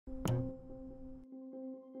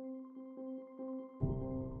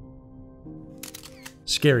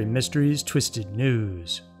Scary Mysteries, Twisted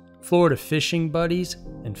News, Florida Fishing Buddies,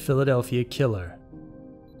 and Philadelphia Killer.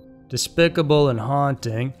 Despicable and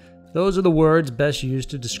haunting, those are the words best used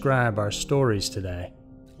to describe our stories today.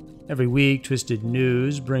 Every week, Twisted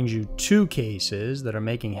News brings you two cases that are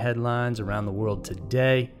making headlines around the world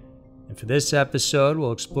today. And for this episode,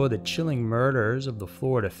 we'll explore the chilling murders of the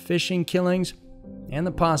Florida fishing killings and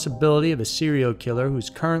the possibility of a serial killer who's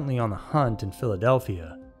currently on the hunt in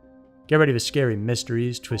Philadelphia. Get ready for Scary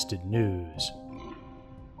Mysteries, Twisted News.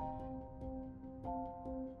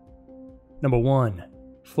 Number 1.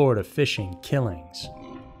 Florida fishing killings.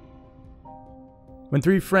 When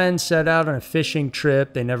three friends set out on a fishing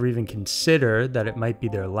trip, they never even considered that it might be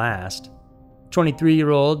their last.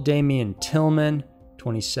 23-year-old Damian Tillman,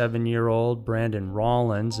 27-year-old Brandon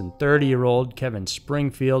Rollins, and 30-year-old Kevin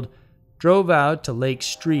Springfield drove out to Lake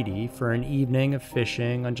Streety for an evening of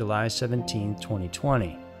fishing on July 17,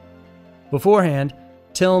 2020. Beforehand,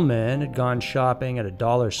 Tillman had gone shopping at a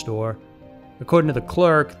dollar store. According to the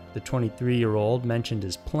clerk, the 23-year-old mentioned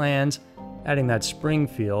his plans, adding that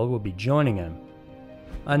Springfield will be joining him.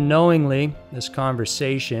 Unknowingly, this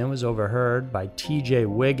conversation was overheard by TJ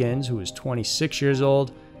Wiggins, who was 26 years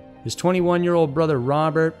old, his 21-year-old brother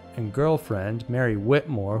Robert, and girlfriend Mary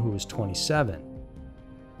Whitmore, who was 27.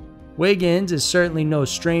 Wiggins is certainly no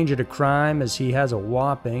stranger to crime, as he has a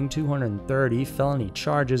whopping 230 felony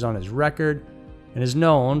charges on his record and is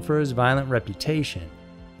known for his violent reputation.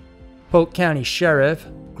 Polk County Sheriff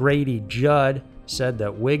Grady Judd said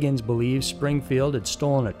that Wiggins believes Springfield had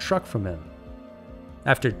stolen a truck from him.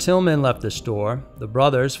 After Tillman left the store, the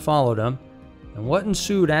brothers followed him, and what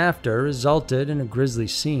ensued after resulted in a grisly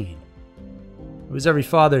scene. It was every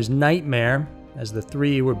father's nightmare. As the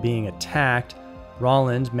three were being attacked,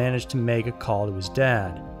 Rollins managed to make a call to his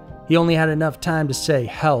dad. He only had enough time to say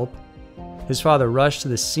help. His father rushed to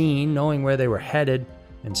the scene, knowing where they were headed,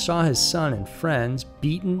 and saw his son and friends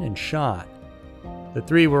beaten and shot. The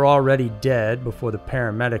three were already dead before the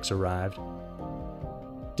paramedics arrived.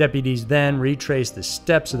 Deputies then retraced the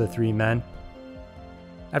steps of the three men.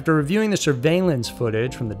 After reviewing the surveillance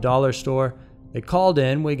footage from the dollar store, they called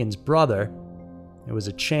in Wiggins' brother. It was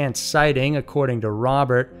a chance sighting, according to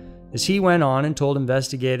Robert, as he went on and told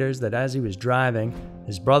investigators that as he was driving,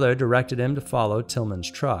 his brother directed him to follow Tillman's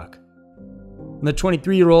truck. When the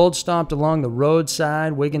 23-year-old stopped along the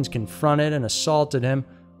roadside, Wiggins confronted and assaulted him,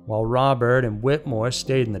 while Robert and Whitmore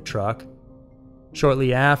stayed in the truck.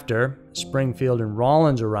 Shortly after, Springfield and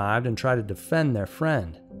Rollins arrived and tried to defend their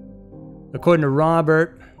friend. According to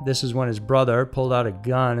Robert, this is when his brother pulled out a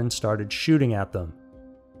gun and started shooting at them.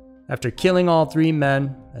 After killing all three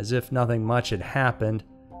men, as if nothing much had happened,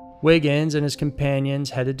 Wiggins and his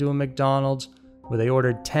companions headed to a McDonald's where they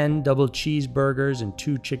ordered 10 double cheeseburgers and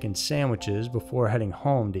 2 chicken sandwiches before heading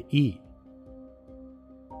home to eat.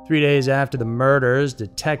 3 days after the murders,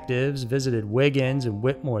 detectives visited Wiggins and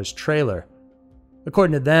Whitmore's trailer.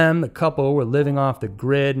 According to them, the couple were living off the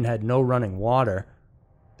grid and had no running water.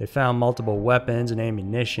 They found multiple weapons and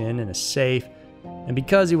ammunition in a safe, and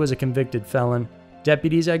because he was a convicted felon,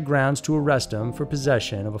 deputies had grounds to arrest him for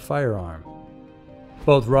possession of a firearm.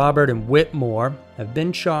 Both Robert and Whitmore have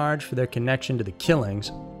been charged for their connection to the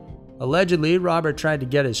killings. Allegedly, Robert tried to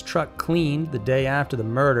get his truck cleaned the day after the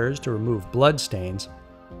murders to remove bloodstains.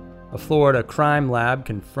 A Florida crime lab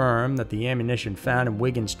confirmed that the ammunition found in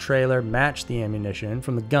Wiggins' trailer matched the ammunition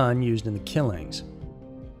from the gun used in the killings.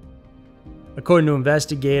 According to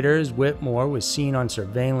investigators, Whitmore was seen on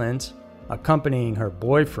surveillance, accompanying her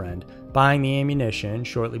boyfriend, buying the ammunition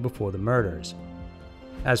shortly before the murders.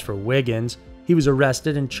 As for Wiggins, he was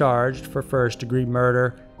arrested and charged for first-degree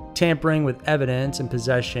murder, tampering with evidence, and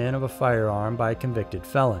possession of a firearm by a convicted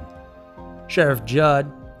felon. Sheriff Judd,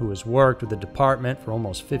 who has worked with the department for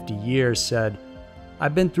almost 50 years, said,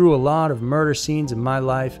 "I've been through a lot of murder scenes in my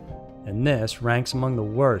life, and this ranks among the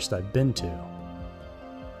worst I've been to."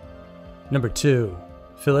 Number 2.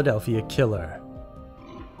 Philadelphia Killer.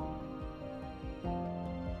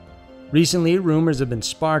 Recently, rumors have been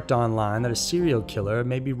sparked online that a serial killer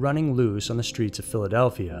may be running loose on the streets of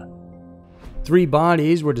Philadelphia. 3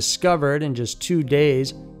 bodies were discovered in just 2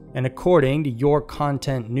 days, and according to Your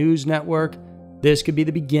Content News Network, this could be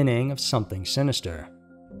the beginning of something sinister.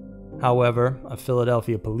 However, a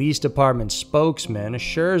Philadelphia Police Department spokesman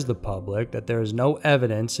assures the public that there is no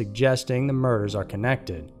evidence suggesting the murders are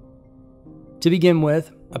connected. To begin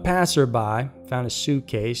with, a passerby found a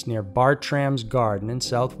suitcase near Bartram's Garden in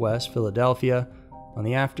southwest Philadelphia on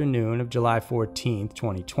the afternoon of July 14,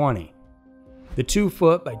 2020. The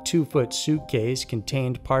 2-foot by 2-foot suitcase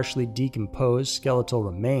contained partially decomposed skeletal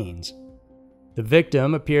remains. The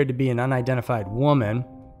victim appeared to be an unidentified woman,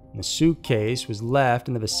 and the suitcase was left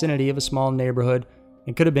in the vicinity of a small neighborhood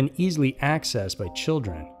and could have been easily accessed by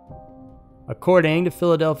children. According to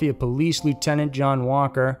Philadelphia Police Lieutenant John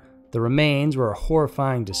Walker, the remains were a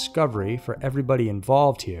horrifying discovery for everybody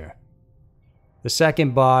involved here. The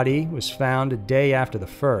second body was found a day after the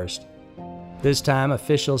first. This time,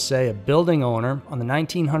 officials say a building owner on the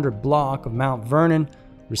 1900 block of Mount Vernon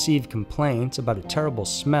received complaints about a terrible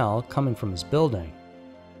smell coming from his building.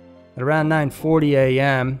 At around 9:40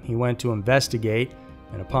 a.m., he went to investigate,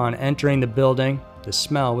 and upon entering the building, the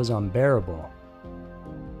smell was unbearable.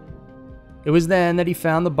 It was then that he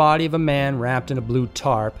found the body of a man wrapped in a blue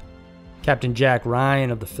tarp. Captain Jack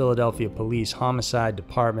Ryan of the Philadelphia Police Homicide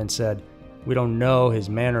Department said, "We don't know his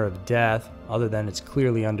manner of death, other than it's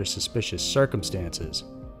clearly under suspicious circumstances."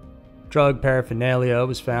 Drug paraphernalia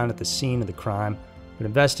was found at the scene of the crime, but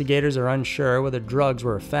investigators are unsure whether drugs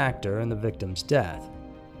were a factor in the victim's death.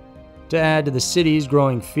 To add to the city's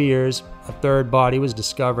growing fears, a third body was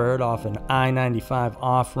discovered off an I-95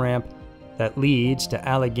 off-ramp that leads to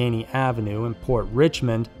Allegheny Avenue in Port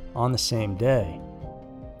Richmond on the same day.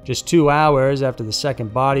 Just 2 hours after the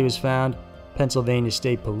second body was found, Pennsylvania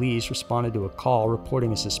State Police responded to a call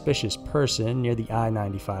reporting a suspicious person near the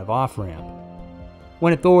I-95 off-ramp.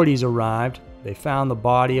 When authorities arrived, they found the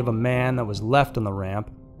body of a man that was left on the ramp.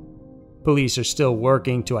 Police are still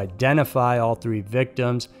working to identify all 3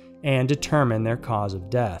 victims and determine their cause of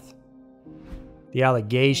death. The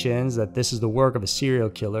allegations that this is the work of a serial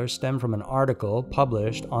killer stem from an article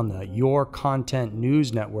published on the Your Content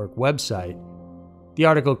News Network website. The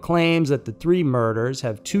article claims that the 3 murders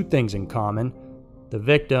have 2 things in common. The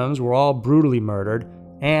victims were all brutally murdered,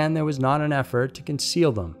 and there was not an effort to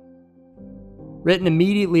conceal them. Written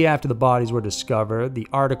immediately after the bodies were discovered, the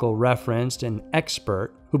article referenced an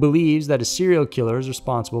expert who believes that a serial killer is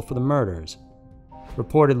responsible for the murders.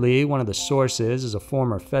 Reportedly, one of the sources is a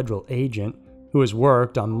former federal agent who has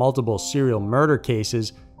worked on multiple serial murder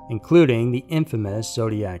cases, including the infamous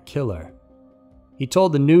Zodiac Killer. He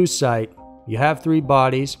told the news site, "You have 3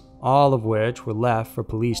 bodies, all of which were left for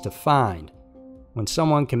police to find. When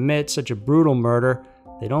someone commits such a brutal murder,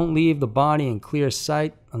 they don't leave the body in clear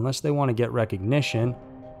sight unless they want to get recognition,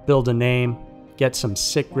 build a name, get some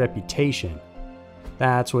sick reputation.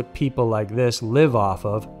 That's what people like this live off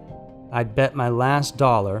of. I'd bet my last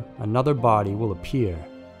dollar another body will appear."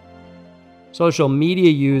 Social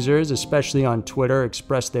media users, especially on Twitter,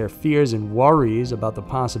 expressed their fears and worries about the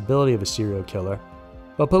possibility of a serial killer,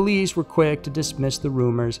 but police were quick to dismiss the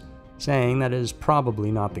rumors, saying that it is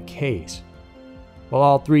probably not the case. While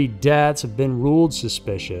all 3 deaths have been ruled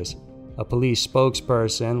suspicious, a police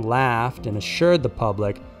spokesperson laughed and assured the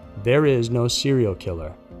public there is no serial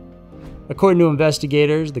killer. According to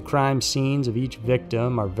investigators, the crime scenes of each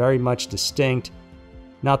victim are very much distinct.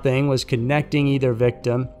 Nothing was connecting either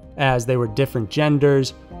victim, as they were different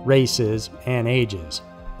genders, races, and ages.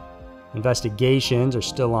 Investigations are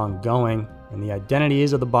still ongoing, and the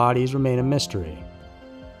identities of the bodies remain a mystery.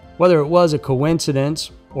 Whether it was a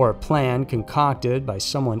coincidence or a plan concocted by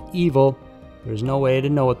someone evil, there is no way to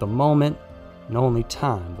know at the moment, and only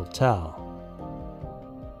time will tell.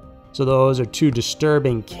 So those are 2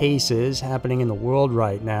 disturbing cases happening in the world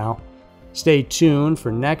right now. Stay tuned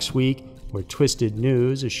for next week, where Twisted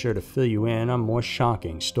News is sure to fill you in on more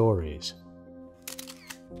shocking stories.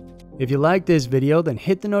 If you like this video, then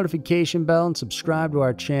hit the notification bell and subscribe to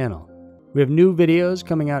our channel. We have new videos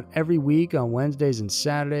coming out every week on Wednesdays and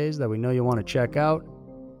Saturdays that we know you'll want to check out.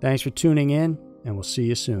 Thanks for tuning in, and we'll see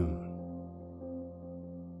you soon.